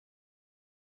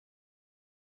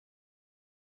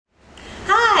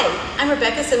I'm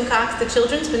Rebecca Simcox, the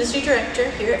Children's Ministry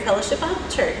Director here at Fellowship Bible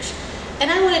Church,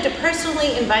 and I wanted to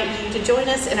personally invite you to join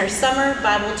us in our Summer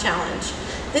Bible Challenge.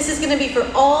 This is going to be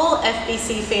for all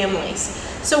FBC families.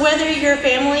 So whether you're a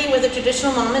family with a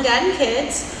traditional mom and dad and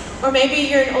kids, or maybe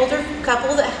you're an older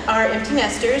couple that are empty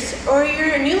nesters, or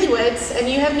you're newlyweds and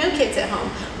you have no kids at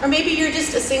home, or maybe you're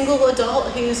just a single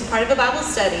adult who's part of a Bible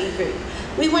study group,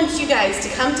 we want you guys to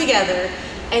come together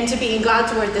and to be in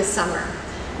God's Word this summer.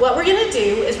 What we're going to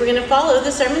do is we're going to follow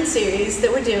the sermon series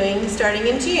that we're doing starting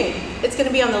in June. It's going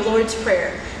to be on the Lord's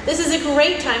Prayer. This is a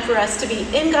great time for us to be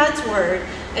in God's Word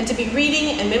and to be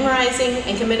reading and memorizing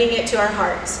and committing it to our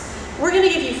hearts. We're going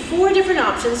to give you 4 different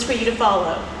options for you to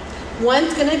follow.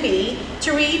 One's going to be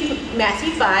to read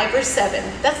Matthew 5, verse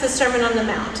 7. That's the Sermon on the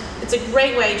Mount. It's a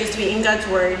great way just to be in God's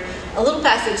Word, a little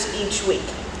passage each week.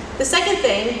 The second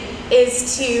thing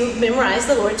is to memorize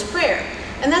the Lord's Prayer.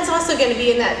 And that's also going to be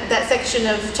in that section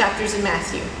of chapters in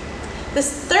Matthew. The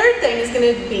third thing is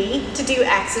going to be to do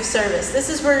acts of service. This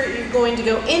is where you're going to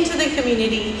go into the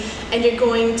community and you're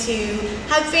going to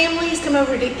have families come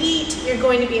over to eat. You're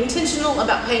going to be intentional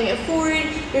about paying it forward.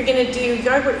 You're going to do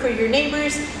yard work for your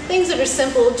neighbors, things that are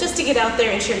simple just to get out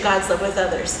there and share God's love with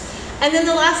others. And then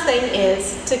the last thing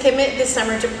is to commit this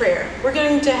summer to prayer. We're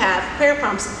going to have prayer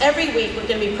prompts every week. We're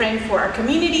going to be praying for our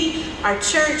community, our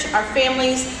church, our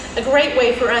families, a great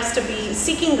way for us to be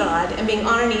seeking God and being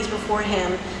on our knees before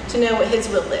Him to know what His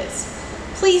will is.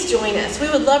 Please join us. We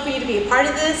would love for you to be a part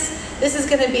of this. This is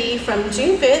going to be from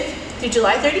June 5th through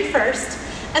July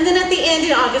 31st. And then at the end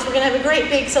in August, we're going to have a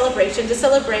great big celebration to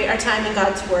celebrate our time in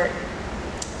God's Word.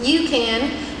 You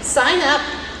can sign up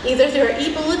either through our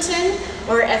e-bulletin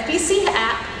or our FBC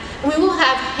app, and we will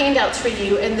have handouts for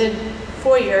you in the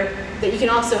foyer that you can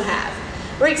also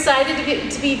have. We're excited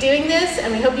to be doing this,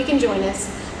 and we hope you can join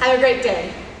us. Have a great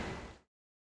day.